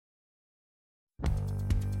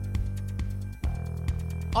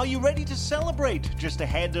Are you ready to celebrate? Just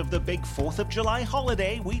ahead of the big 4th of July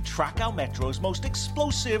holiday, we track our Metro's most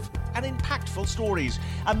explosive and impactful stories.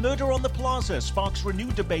 A murder on the plaza sparks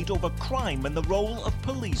renewed debate over crime and the role of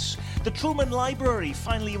police. The Truman Library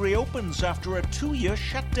finally reopens after a 2-year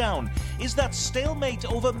shutdown. Is that stalemate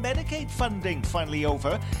over Medicaid funding finally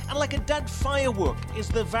over? And like a dead firework, is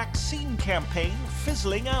the vaccine campaign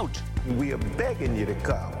fizzling out? We are begging you to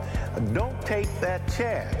come. Don't take that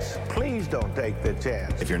chance. Please don't take the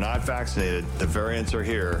chance. If you're not vaccinated, the variants are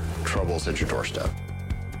here. Trouble's at your doorstep.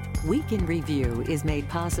 Week in Review is made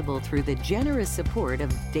possible through the generous support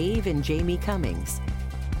of Dave and Jamie Cummings,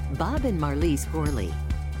 Bob and Marlise Gorley,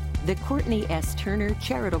 the Courtney S. Turner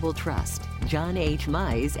Charitable Trust, John H.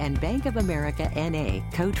 Mize and Bank of America N.A.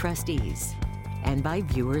 co-trustees, and by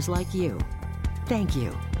viewers like you. Thank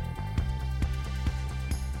you.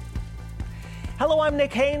 Hello, I'm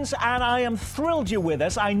Nick Haynes, and I am thrilled you're with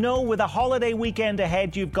us. I know with a holiday weekend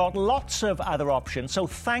ahead, you've got lots of other options, so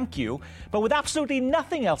thank you. But with absolutely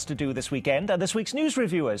nothing else to do this weekend, are this week's news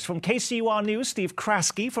reviewers. From KCUR News, Steve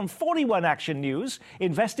Kraske. From 41 Action News,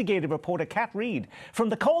 investigative reporter Kat Reed. From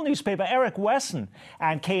the Call newspaper, Eric Wesson.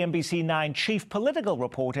 And KMBC 9 chief political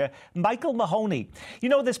reporter Michael Mahoney. You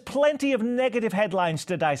know, there's plenty of negative headlines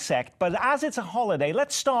to dissect, but as it's a holiday,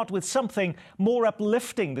 let's start with something more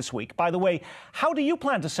uplifting this week. By the way, how do you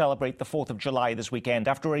plan to celebrate the 4th of July this weekend?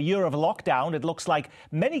 After a year of lockdown, it looks like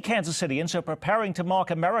many Kansas Cityans are preparing to mark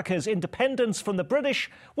America's independence from the British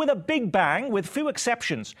with a big bang, with few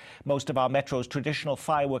exceptions. Most of our Metro's traditional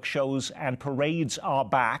fireworks shows and parades are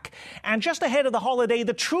back. And just ahead of the holiday,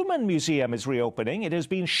 the Truman Museum is reopening. It has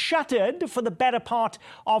been shuttered for the better part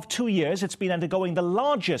of 2 years. It's been undergoing the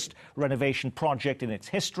largest renovation project in its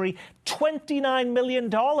history. $29 million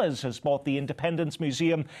has bought the Independence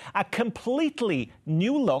Museum a completely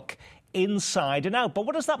new look inside and out. But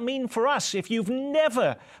what does that mean for us? If you've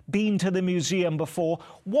never been to the museum before,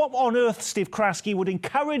 what on earth, Steve Kraske, would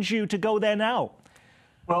encourage you to go there now?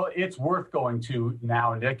 Well, it's worth going to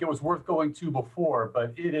now, Nick. It was worth going to before,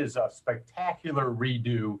 but it is a spectacular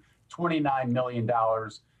redo, $29 million.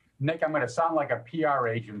 Nick, I'm going to sound like a PR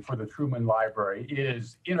agent for the Truman Library. It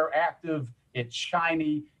is interactive, it's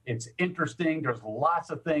shiny, it's interesting. There's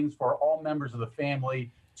lots of things for all members of the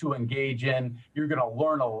family to engage in. You're going to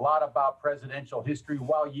learn a lot about presidential history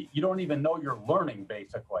while you don't even know you're learning,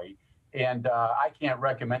 basically. And I can't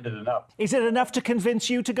recommend it enough. Is it enough to convince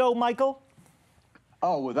you to go, Michael?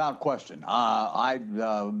 Oh, without question. I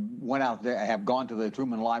went out there, I have gone to the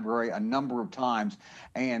Truman Library a number of times,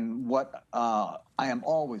 and what I am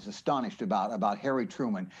always astonished about Harry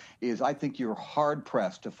Truman is I think you're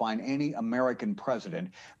hard-pressed to find any American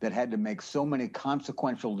president that had to make so many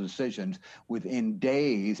consequential decisions within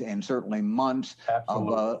days and certainly months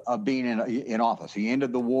of being in office. He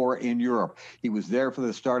ended the war in Europe. He was there for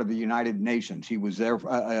the start of the United Nations. He was there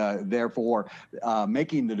for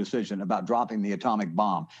making the decision about dropping the atomic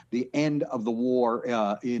bomb, the end of the war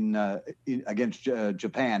against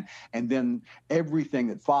Japan, and then everything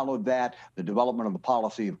that followed that, the development of the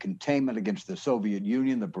policy of containment against the Soviet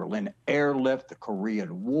Union, the Berlin airlift, the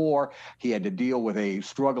Korean War. He had to deal with a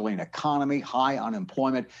struggling economy, high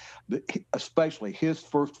unemployment. Especially his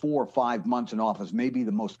first 4 or 5 months in office may be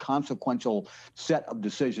the most consequential set of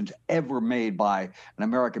decisions ever made by an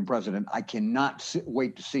American president. I cannot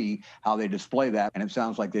wait to see how they display that, and it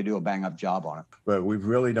sounds like they do a bang-up job on it. But we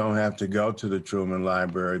really don't have to go to the Truman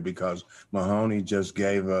Library because Mahoney just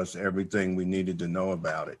gave us everything we needed to know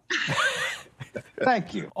about it.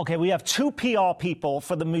 Thank you. Okay, we have 2 PR people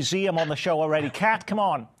for the museum on the show already. Kat, come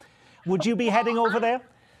on. Would you be heading over there?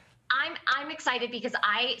 I'm excited because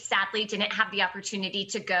I sadly didn't have the opportunity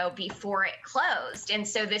to go before it closed. And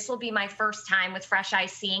so this will be my first time with fresh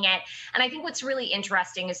eyes seeing it. And I think what's really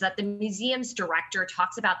interesting is that the museum's director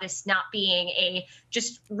talks about this not being a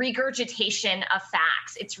just regurgitation of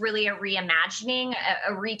facts. It's really a reimagining,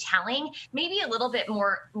 a retelling, maybe a little bit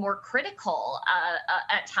more critical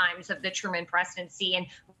at times of the Truman presidency, and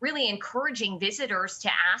really encouraging visitors to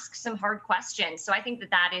ask some hard questions. So I think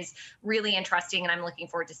that is really interesting, and I'm looking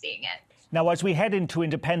forward to seeing it. Now, as we head into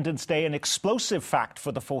Independence Day, an explosive fact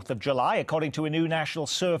for the 4th of July. According to a new national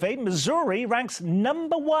survey, Missouri ranks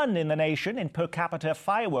 #1 in the nation in per capita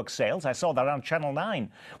fireworks sales. I saw that on Channel 9.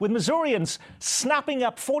 With Missourians snapping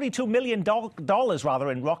up $42 million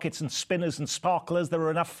in rockets and spinners and sparklers, there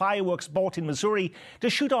are enough fireworks bought in Missouri to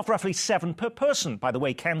shoot off roughly 7 per person. By the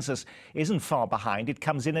way, Kansas isn't far behind. It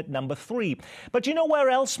comes in at #3. But you know where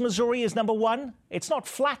else Missouri is #1? It's not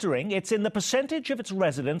flattering. It's in the percentage of its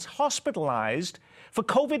residents hospitalized for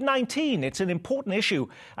COVID-19. It's an important issue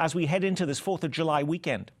as we head into this 4th of July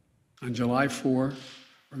weekend. On July 4,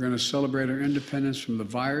 We're going to celebrate our independence from the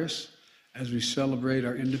virus as we celebrate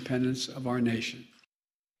our independence of our nation.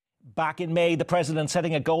 Back in May, the president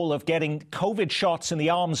setting a goal of getting COVID shots in the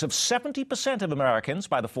arms of 70% of Americans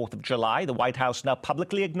by the 4th of July. The White House now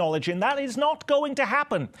publicly acknowledging that is not going to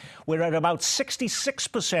happen. We're at about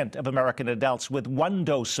 66% of American adults with one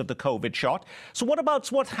dose of the COVID shot. So what about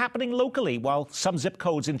what's happening locally? While some zip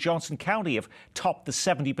codes in Johnson County have topped the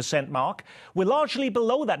 70% mark, we're largely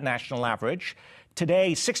below that national average.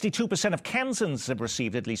 Today, 62% of Kansans have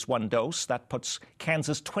received at least one dose. That puts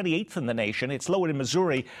Kansas 28th in the nation. It's lower in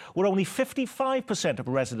Missouri, where only 55% of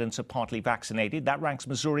residents are partly vaccinated. That ranks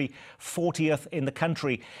Missouri 40th in the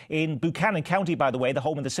country. In Buchanan County, by the way, the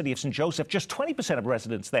home of the city of St. Joseph, just 20% of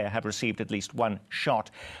residents there have received at least one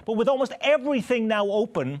shot. But with almost everything now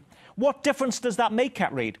open, what difference does that make,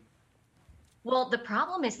 Kat Reed? Well, the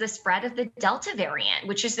problem is the spread of the Delta variant,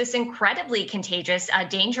 which is this incredibly contagious,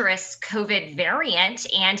 dangerous COVID variant.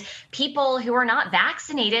 And people who are not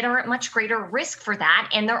vaccinated are at much greater risk for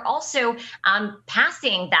that. And they're also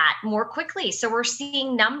passing that more quickly. So we're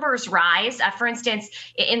seeing numbers rise. For instance,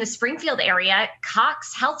 in the Springfield area,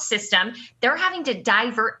 Cox Health System, they're having to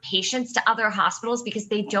divert patients to other hospitals because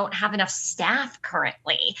they don't have enough staff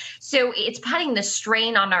currently. So it's putting the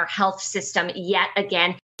strain on our health system yet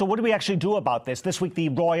again. So what do we actually do about this? This week, the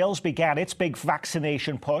Royals began its big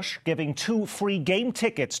vaccination push, giving 2 free game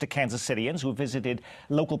tickets to Kansas Cityans who visited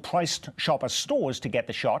local Price Chopper stores to get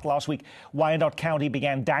the shot. Last week, Wyandotte County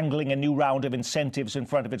began dangling a new round of incentives in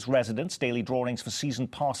front of its residents, daily drawings for season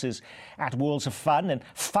passes at Worlds of Fun and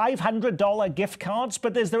 $500 gift cards.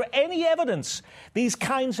 But is there any evidence these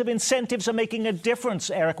kinds of incentives are making a difference,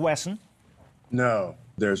 Eric Wesson? No,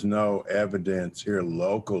 there's no evidence here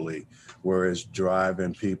locally where it's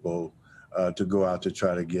driving people to go out to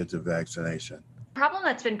try to get the vaccination. Problem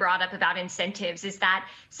that's been brought up about incentives is that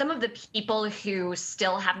some of the people who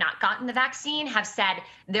still have not gotten the vaccine have said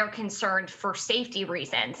they're concerned for safety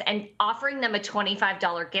reasons, and offering them a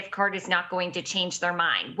 $25 gift card is not going to change their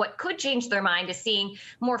mind. What could change their mind is seeing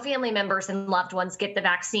more family members and loved ones get the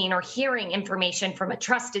vaccine or hearing information from a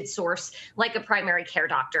trusted source like a primary care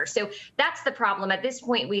doctor. So that's the problem. At this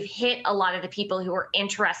point, we've hit a lot of the people who are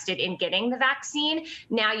interested in getting the vaccine.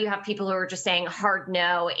 Now you have people who are just saying hard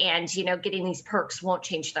no, and, getting these perks won't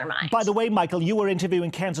change their mind. By the way, Michael, you were interviewing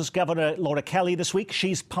Kansas Governor Laura Kelly this week.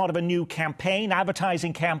 She's part of a new campaign,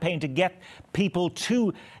 advertising campaign to get people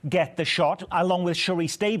to get the shot, along with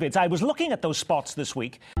Sharice Davids. I was looking at those spots this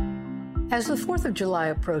week. As the 4th of July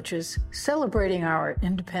approaches, celebrating our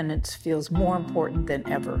independence feels more important than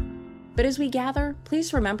ever. But as we gather,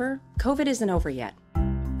 please remember, COVID isn't over yet.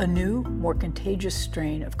 A new, more contagious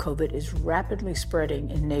strain of COVID is rapidly spreading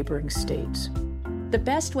in neighboring states. The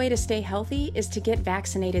best way to stay healthy is to get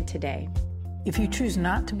vaccinated today. If you choose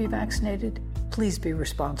not to be vaccinated, please be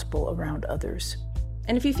responsible around others.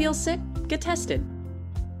 And if you feel sick, get tested.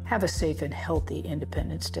 Have a safe and healthy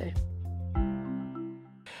Independence Day.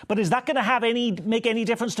 But is that going to make any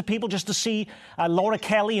difference to people just to see Laura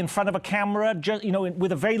Kelly in front of a camera,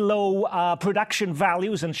 with a very low production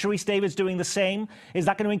values, and Sharice Davids doing the same? Is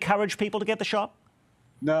that going to encourage people to get the shot?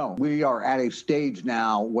 No, we are at a stage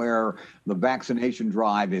now where the vaccination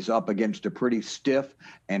drive is up against a pretty stiff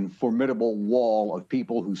and formidable wall of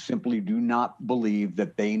people who simply do not believe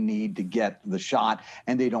that they need to get the shot,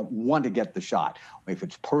 and they don't want to get the shot. If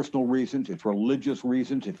it's personal reasons, it's religious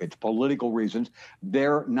reasons, if it's political reasons,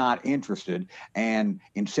 they're not interested, and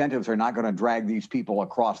incentives are not going to drag these people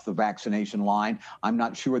across the vaccination line. I'm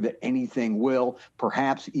not sure that anything will,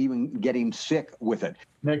 perhaps even getting sick with it.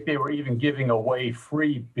 Nick, they were even giving away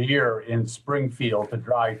free beer in Springfield to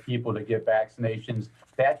drive people to get vaccinations.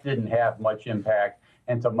 That didn't have much impact.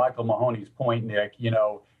 And to Michael Mahoney's point, Nick,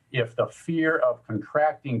 if the fear of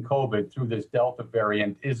contracting COVID through this Delta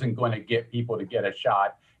variant isn't going to get people to get a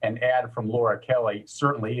shot, an ad from Laura Kelly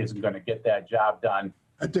certainly isn't going to get that job done.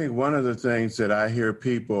 I think one of the things that I hear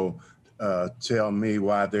people tell me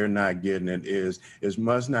why they're not getting it is it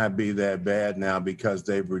must not be that bad now because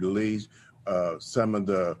they've released some of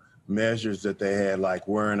the measures that they had, like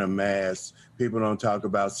wearing a mask. People don't talk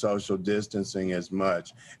about social distancing as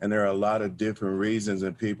much. And there are a lot of different reasons,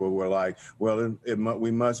 and people were like, well,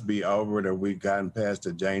 we must be over it, or we've gotten past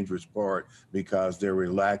the dangerous part because they're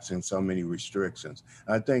relaxing so many restrictions.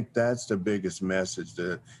 I think that's the biggest message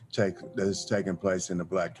that is taking place in the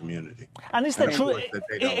Black community. And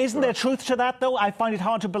isn't there truth to that, though? I find it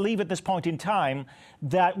hard to believe at this point in time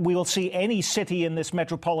that we will see any city in this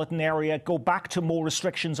metropolitan area go back to more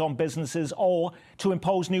restrictions on businesses or to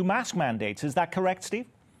impose new mask mandates. Is that correct, Steve?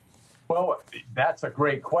 Well, that's a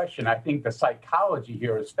great question. I think the psychology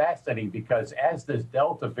here is fascinating because as this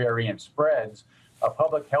Delta variant spreads,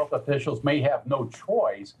 Public health officials may have no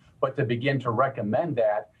choice but to begin to recommend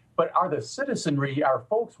that. But are the citizenry, are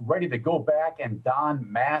folks ready to go back and don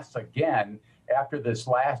masks again after this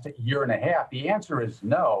last year and a half? The answer is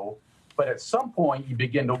no. But at some point, you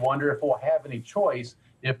begin to wonder if we'll have any choice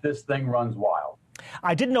if this thing runs wild.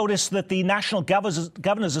 I did notice that the National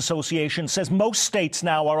Governors Association says most states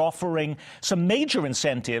now are offering some major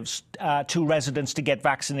incentives to residents to get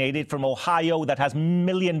vaccinated, from Ohio that has $1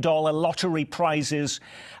 million lottery prizes,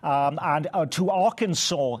 and to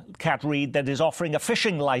Arkansas, Kat Reed, that is offering a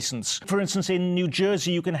fishing license. For instance, in New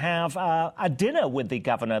Jersey, you can have a dinner with the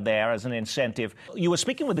governor there as an incentive. You were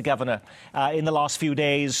speaking with the governor in the last few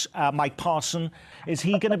days, Mike Parson. Is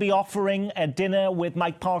he going to be offering a dinner with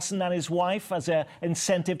Mike Parson and his wife as an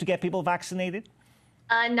incentive to get people vaccinated?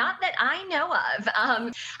 Not that I know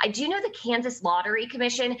of. I do know the Kansas Lottery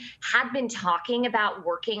Commission had been talking about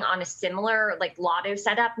working on a similar lotto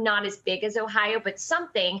setup, not as big as Ohio, but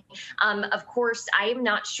something. Of course, I am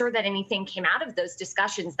not sure that anything came out of those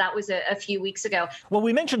discussions. That was a few weeks ago. Well,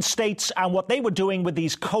 we mentioned states and what they were doing with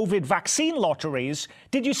these COVID vaccine lotteries.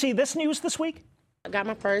 Did you see this news this week? I got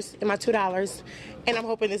my purse and my $2, and I'm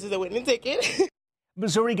hoping this is a winning ticket.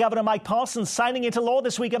 Missouri Governor Mike Parson signing into law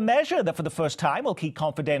this week a measure that for the first time will keep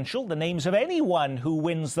confidential the names of anyone who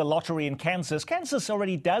wins the lottery in Kansas. Kansas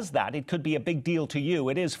already does that. It could be a big deal to you.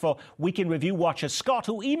 It is for Week in Review watcher Scott,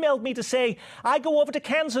 who emailed me to say, I go over to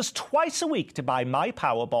Kansas twice a week to buy my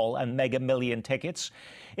Powerball and Mega Million tickets.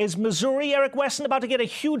 Is Missouri, Eric Weston, about to get a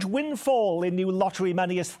huge windfall in new lottery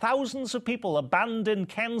money as thousands of people abandon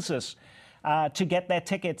Kansas to get their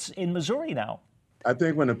tickets in Missouri now? I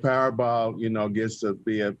think when the Powerball, gets to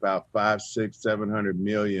be about 500, 600, 700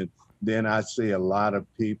 million, then I see a lot of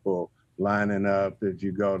people lining up. If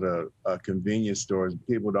you go to convenience stores,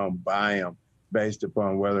 people don't buy them based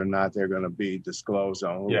upon whether or not they're going to be disclosed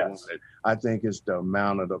on who won it. I think it's the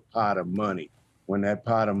amount of the pot of money. When that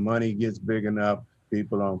pot of money gets big enough,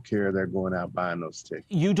 people don't care. They're going out buying those tickets.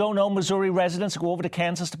 You don't know Missouri residents who go over to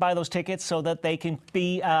Kansas to buy those tickets so that they can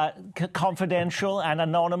be confidential and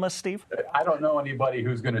anonymous, Steve? I don't know anybody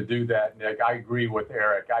who's going to do that, Nick. I agree with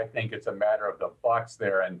Eric. I think it's a matter of the bucks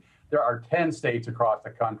there. And there are 10 states across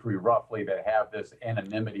the country, roughly, that have this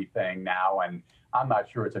anonymity thing now. And I'm not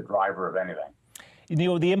sure it's a driver of anything.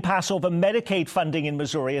 The impasse over Medicaid funding in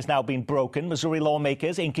Missouri has now been broken. Missouri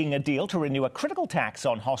lawmakers inking a deal to renew a critical tax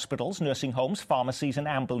on hospitals, nursing homes, pharmacies and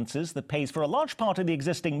ambulances that pays for a large part of the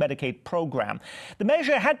existing Medicaid program. The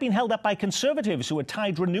measure had been held up by conservatives who had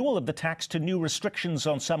tied renewal of the tax to new restrictions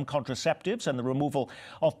on some contraceptives and the removal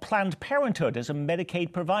of Planned Parenthood as a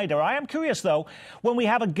Medicaid provider. I am curious, though, when we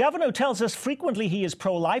have a governor who tells us frequently he is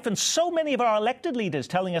pro-life and so many of our elected leaders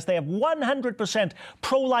telling us they have 100%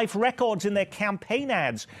 pro-life records in their campaign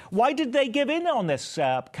ads. Why did they give in on this,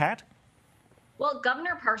 Kat? Well,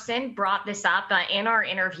 Governor Parson brought this up in our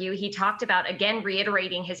interview. He talked about, again,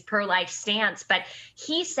 reiterating his pro-life stance, but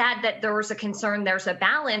he said that there was a concern, there's a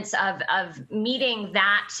balance of meeting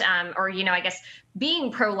that,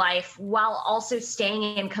 being pro-life while also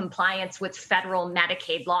staying in compliance with federal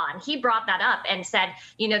Medicaid law. And he brought that up and said,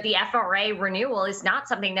 the FRA renewal is not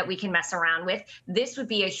something that we can mess around with. This would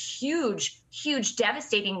be a huge,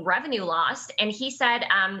 devastating revenue loss. And he said,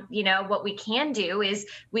 what we can do is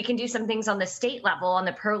we can do some things on the state level on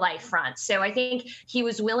the pro-life front. So I think he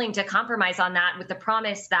was willing to compromise on that with the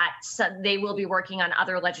promise that they will be working on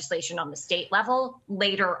other legislation on the state level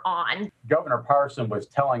later on. Governor Parson was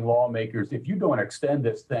telling lawmakers, if you don't extend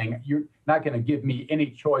this thing, you're not going to give me any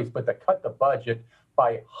choice but to cut the budget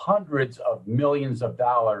by hundreds of millions of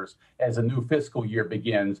dollars as a new fiscal year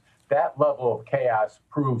begins. That level of chaos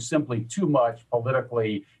proves simply too much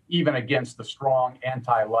politically, even against the strong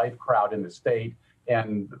anti-life crowd in the state,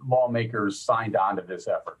 and lawmakers signed on to this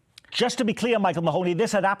effort. Just to be clear, Michael Mahoney,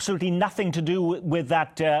 this had absolutely nothing to do with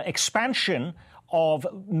that expansion of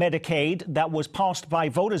Medicaid that was passed by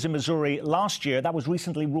voters in Missouri last year. That was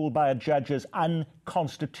recently ruled by a judge as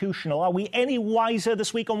unconstitutional. Are we any wiser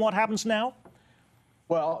this week on what happens now?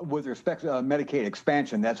 Well, with respect to Medicaid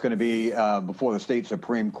expansion, that's going to be before the state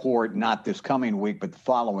Supreme Court, not this coming week, but the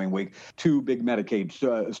following week. Two big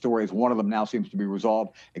Medicaid stories. One of them now seems to be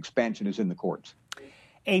resolved. Expansion is in the courts.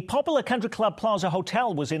 A popular Country Club Plaza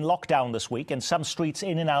hotel was in lockdown this week, and some streets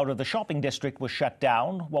in and out of the shopping district were shut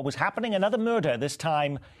down. What was happening? Another murder, this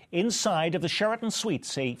time inside of the Sheraton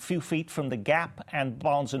Suites, a few feet from the Gap and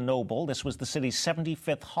Barnes & Noble. This was the city's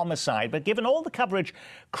 75th homicide. But given all the coverage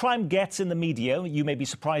crime gets in the media, you may be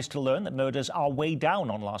surprised to learn that murders are way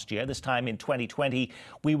down on last year. This time in 2020,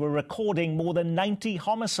 we were recording more than 90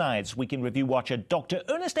 homicides. Week in Review watcher Dr.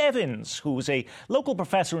 Ernest Evans, who is a local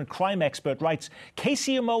professor and crime expert, writes, Casey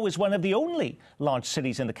CMO is one of the only large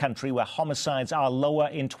cities in the country where homicides are lower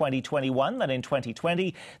in 2021 than in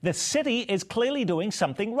 2020. The city is clearly doing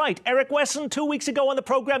something right. Eric Wesson, 2 weeks ago on the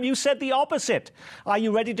program, you said the opposite. Are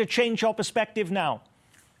you ready to change your perspective now?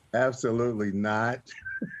 Absolutely not.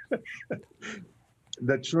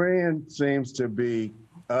 The trend seems to be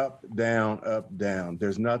up, down, up, down.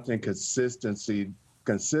 There's nothing consistent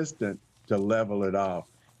to level it off.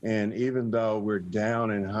 And even though we're down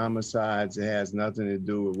in homicides, it has nothing to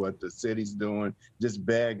do with what the city's doing. Just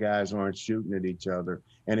bad guys aren't shooting at each other.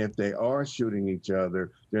 And if they are shooting each other,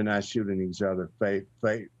 they're not shooting each other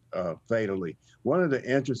fatally. One of the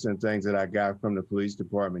interesting things that I got from the police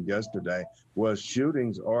department yesterday was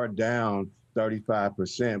shootings are down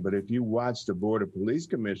 35%. But if you watch the Board of Police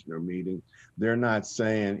Commissioner meeting, they're not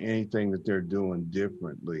saying anything that they're doing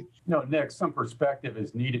differently. No, Nick, some perspective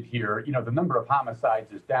is needed here. The number of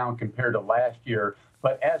homicides is down compared to last year.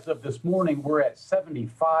 But as of this morning, we're at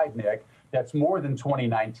 75, Nick. That's more than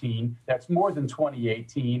 2019. That's more than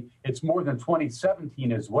 2018. It's more than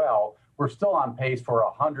 2017 as well. We're still on pace for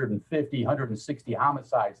 150, 160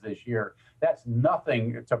 homicides this year. That's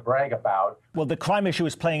nothing to brag about. Well, the crime issue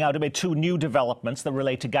is playing out amid two new developments that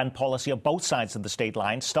relate to gun policy on both sides of the state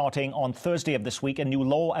line. Starting on Thursday of this week, a new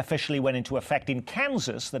law officially went into effect in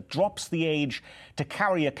Kansas that drops the age to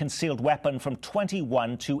carry a concealed weapon from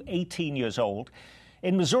 21 to 18 years old.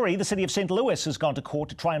 In Missouri, the city of St. Louis has gone to court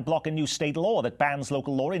to try and block a new state law that bans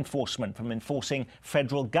local law enforcement from enforcing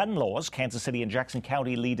federal gun laws. Kansas City and Jackson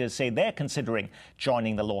County leaders say they're considering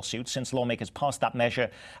joining the lawsuit. Since lawmakers passed that measure,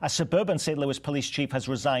 a suburban St. Louis police chief has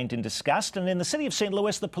resigned in disgust. And in the city of St.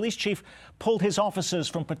 Louis, the police chief pulled his officers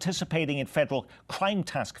from participating in federal crime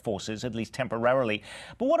task forces, at least temporarily.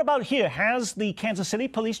 But what about here? Has the Kansas City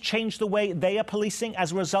police changed the way they are policing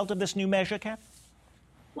as a result of this new measure, Kat?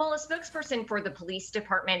 Well, a spokesperson for the police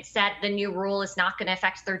department said the new rule is not going to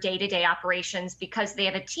affect their day-to-day operations because they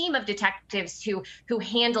have a team of detectives who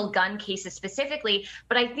handle gun cases specifically.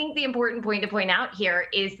 But I think the important point to point out here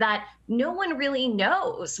is that no one really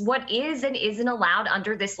knows what is and isn't allowed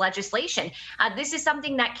under this legislation. This is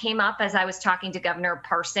something that came up as I was talking to Governor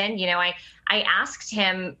Parson. I asked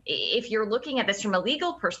him, if you're looking at this from a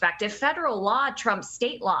legal perspective, federal law trumps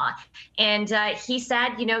state law. And he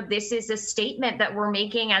said, this is a statement that we're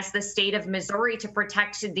making as the state of Missouri to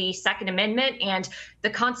protect the Second Amendment, and the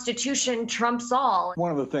Constitution trumps all.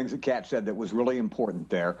 One of the things that Kat said that was really important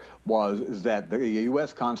there was that the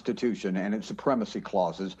U.S. Constitution and its supremacy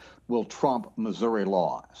clauses will trump Missouri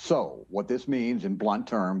law. So what this means in blunt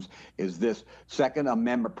terms is this Second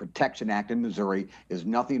Amendment Protection Act in Missouri is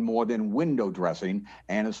nothing more than window dressing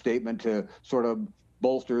and a statement to sort of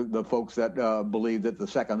bolster the folks that believe that the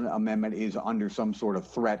Second Amendment is under some sort of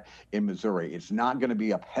threat in Missouri. It's not going to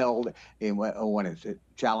be upheld when it's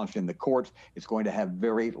challenged in the courts. It's going to have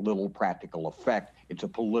very little practical effect. It's a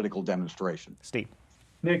political demonstration. Steve.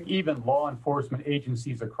 Nick, even law enforcement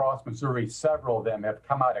agencies across Missouri, several of them have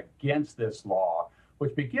come out against this law,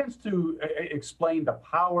 which begins to explain the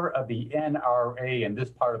power of the NRA in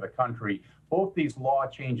this part of the country. Both these law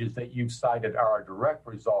changes that you've cited are a direct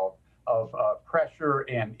result of pressure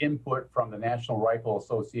and input from the National Rifle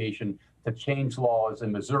Association to change laws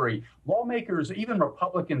in Missouri. Lawmakers, even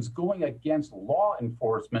Republicans, going against law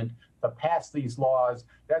enforcement to pass these laws,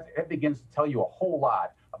 that begins to tell you a whole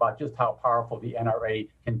lot about just how powerful the NRA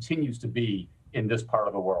continues to be in this part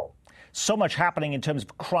of the world. So much happening in terms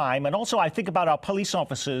of crime. And also I think about our police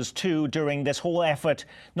officers, too, during this whole effort,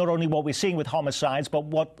 not only what we're seeing with homicides, but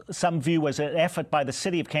what some view as an effort by the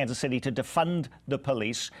city of Kansas City to defund the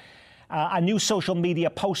police. A new social media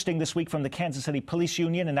posting this week from the Kansas City Police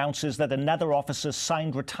Union announces that another officer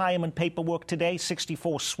signed retirement paperwork today.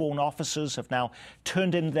 64 sworn officers have now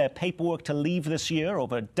turned in their paperwork to leave this year,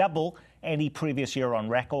 over double any previous year on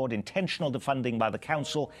record. Intentional defunding by the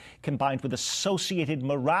council, combined with associated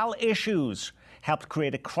morale issues, helped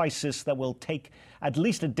create a crisis that will take at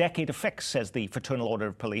least a decade to fix, says the Fraternal Order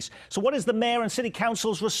of Police. So what is the mayor and city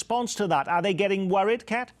council's response to that? Are they getting worried,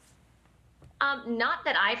 Kat? Not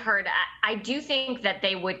that I've heard. I do think that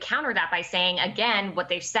they would counter that by saying, again, what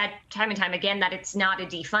they've said time and time again, that it's not a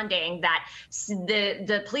defunding, that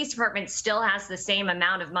the police department still has the same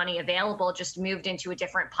amount of money available, just moved into a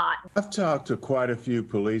different pot. I've talked to quite a few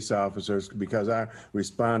police officers because I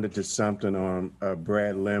responded to something on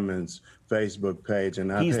Brad Lemon's Facebook page.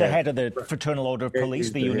 And he's the head of the Fraternal Order of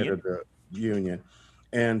Police, the union. Head of the union.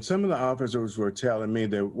 And some of the officers were telling me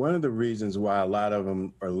that one of the reasons why a lot of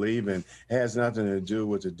them are leaving has nothing to do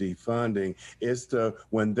with the defunding. It's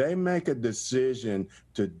when they make a decision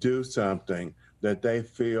to do something, that they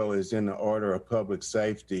feel is in the order of public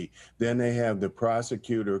safety. Then they have the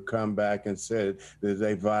prosecutor come back and said that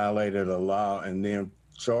they violated a law and then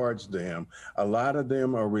charge them. A lot of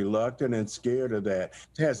them are reluctant and scared of that.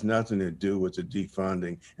 It has nothing to do with the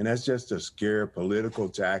defunding. And that's just a scare political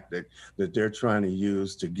tactic that they're trying to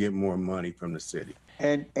use to get more money from the city.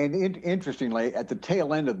 And interestingly, at the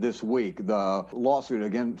tail end of this week, the lawsuit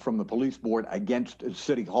again from the police board against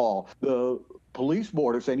City Hall, the police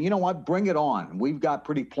board are saying, you know what, bring it on. We've got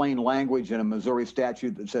pretty plain language in a Missouri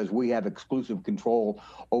statute that says we have exclusive control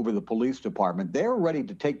over the police department. They're ready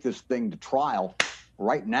to take this thing to trial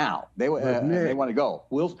right now. They want to go.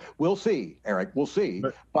 We'll see, Eric. We'll see.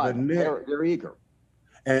 But they're eager.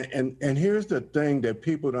 And here's the thing that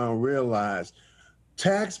people don't realize.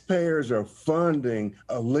 Taxpayers are funding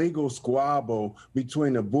a legal squabble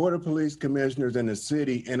between the Board of Police Commissioners and the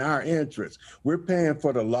city in our interest. We're paying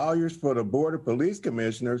for the lawyers for the Board of Police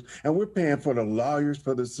Commissioners, and we're paying for the lawyers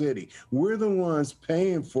for the city. We're the ones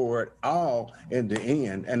paying for it all in the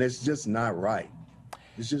end, and it's just not right.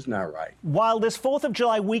 It's just not right. While this 4th of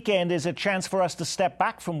July weekend is a chance for us to step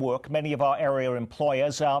back from work, many of our area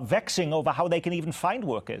employers are vexing over how they can even find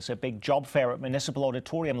workers. A big job fair at Municipal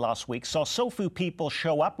Auditorium last week saw so few people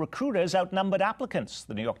show up, recruiters outnumbered applicants.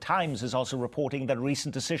 The New York Times is also reporting that a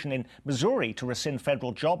recent decision in Missouri to rescind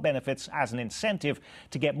federal job benefits as an incentive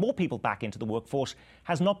to get more people back into the workforce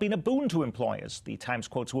has not been a boon to employers. The Times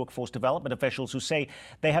quotes workforce development officials who say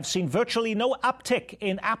they have seen virtually no uptick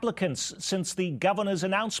in applicants since the governor's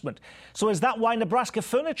announcement. So is that why Nebraska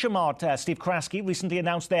Furniture Mart, Steve Kraske, recently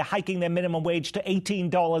announced they're hiking their minimum wage to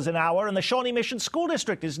 $18 an hour, and the Shawnee Mission School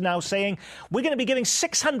District is now saying we're going to be giving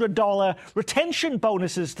 $600 retention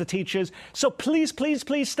bonuses to teachers, so please, please,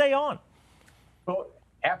 please stay on? Well,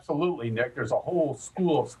 absolutely, Nick. There's a whole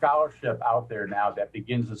school of scholarship out there now that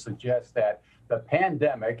begins to suggest that the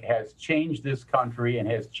pandemic has changed this country and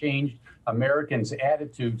has changed Americans'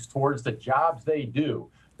 attitudes towards the jobs they do.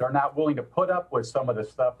 They're not willing to put up with some of the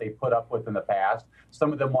stuff they put up with in the past.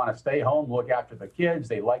 Some of them want to stay home, look after the kids.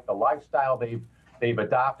 They like the lifestyle they've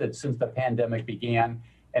adopted since the pandemic began.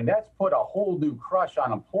 And that's put a whole new crush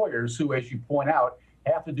on employers who, as you point out,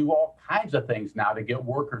 have to do all kinds of things now to get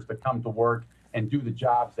workers to come to work and do the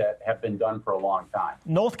jobs that have been done for a long time.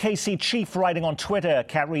 North KC chief writing on Twitter,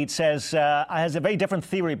 Cat Reed, says, has a very different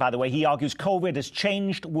theory, by the way. He argues COVID has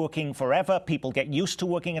changed working forever. People get used to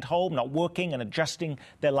working at home, not working, and adjusting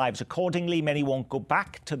their lives accordingly. Many won't go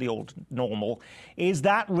back to the old normal. Is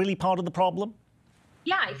that really part of the problem?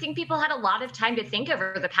 Yeah, I think people had a lot of time to think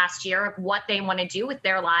over the past year of what they want to do with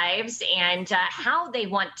their lives and how they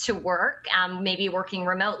want to work, maybe working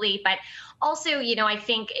remotely. But also, you know, I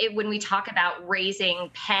think when we talk about raising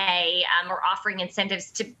pay or offering incentives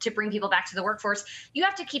to bring people back to the workforce, you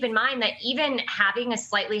have to keep in mind that even having a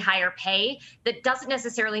slightly higher pay, that doesn't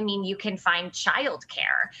necessarily mean you can find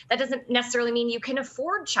childcare. That doesn't necessarily mean you can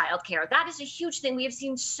afford childcare. That is a huge thing. We have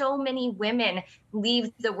seen so many women leave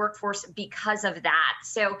the workforce because of that.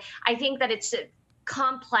 So I think that it's a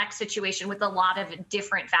complex situation with a lot of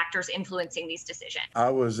different factors influencing these decisions. I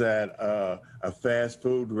was at a fast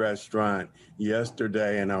food restaurant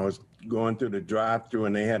yesterday, and I was going through the drive-thru,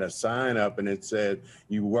 and they had a sign up, and it said,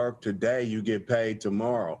 you work today, you get paid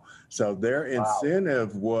tomorrow. So their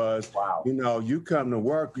incentive was, you know, you come to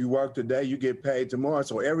work, you work today, you get paid tomorrow.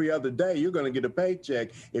 So every other day, you're going to get a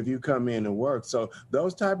paycheck if you come in and work. So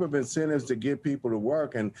those type of incentives to get people to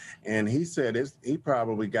work. And he said he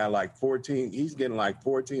probably got like 14, he's getting like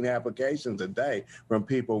 14 applications a day from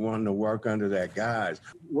people wanting to work under that guise.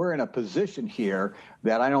 We're in a position here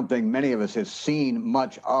that I don't think many of us have seen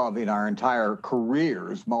much of in our entire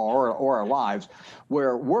careers or our lives,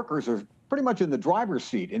 where workers are pretty much in the driver's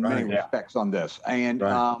seat in many respects on this. And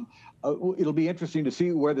it'll be interesting to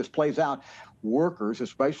see where this plays out. Workers,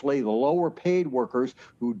 especially the lower paid workers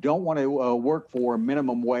who don't want to work for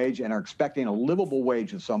minimum wage and are expecting a livable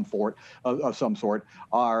wage of some sort,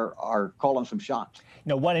 are calling some shots. You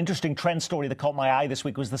know, one interesting trend story that caught my eye this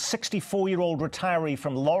week was the 64-year-old retiree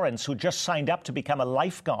from Lawrence who just signed up to become a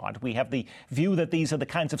lifeguard. We have the view that these are the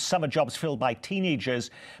kinds of summer jobs filled by teenagers.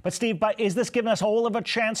 But Steve, is this giving us all of a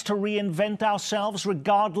chance to reinvent ourselves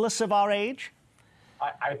regardless of our age?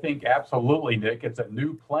 I think absolutely, Nick. It's a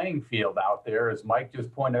new playing field out there. As Mike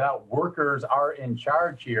just pointed out, workers are in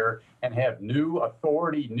charge here and have new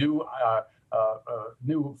authority, new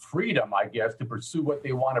freedom, I guess, to pursue what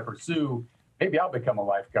they want to pursue Maybe I'll become a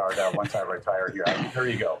lifeguard once I retire here. There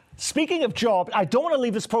you go. Speaking of jobs, I don't want to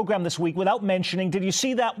leave this program this week without mentioning, did you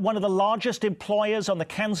see that one of the largest employers on the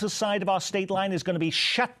Kansas side of our state line is going to be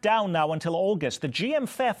shut down now until August? The GM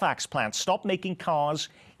Fairfax plant stopped making cars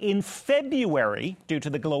in February due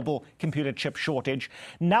to the global computer chip shortage.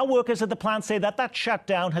 Now workers at the plant say that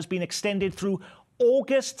shutdown has been extended through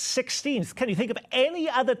August 16th. Can you think of any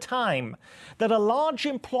other time that a large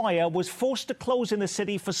employer was forced to close in the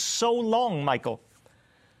city for so long, Michael?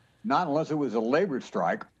 Not unless it was a labor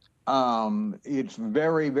strike. It's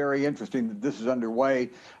very, very interesting that this is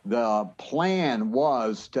underway. The plan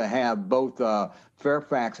was to have both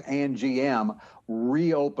Fairfax and GM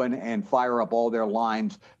reopen and fire up all their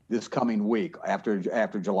lines this coming week after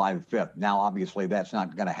July the 5th. Now, obviously, that's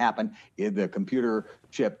not going to happen. The computer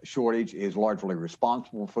chip shortage is largely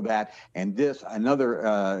responsible for that. And this,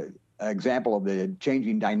 another example of the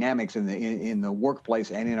changing dynamics in the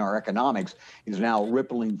workplace and in our economics, is now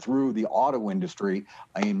rippling through the auto industry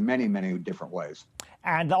in many, many different ways.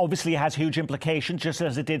 And obviously it has huge implications, just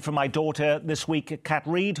as it did for my daughter this week, Kat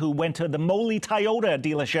Reed, who went to the Moley Toyota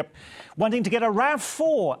dealership wanting to get a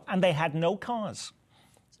RAV4, and they had no cars.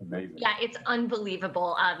 Amazing. Yeah, it's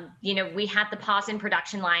unbelievable. We had the pause in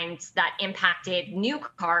production lines that impacted new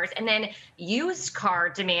cars, and then used car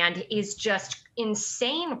demand is just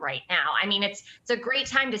insane right now. I mean, it's a great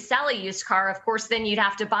time to sell a used car. Of course, then you'd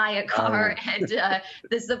have to buy a car and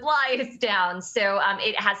the supply is down. So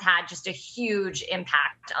it has had just a huge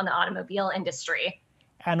impact on the automobile industry.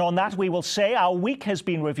 And on that, we will say our week has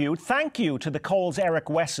been reviewed. Thank you to the Call's Eric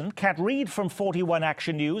Wesson, Kat Reed from 41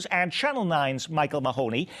 Action News, and Channel 9's Michael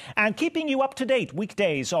Mahoney. And keeping you up to date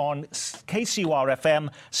weekdays on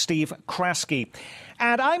KCUR-FM, Steve Kraske.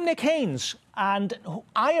 And I'm Nick Haynes. And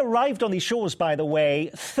I arrived on these shores, by the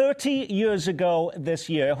way, 30 years ago this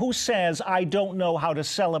year. Who says I don't know how to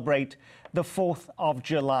celebrate the 4th of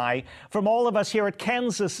July? From all of us here at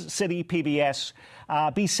Kansas City PBS,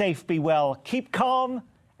 be safe, be well, keep calm,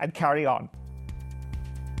 and carry on.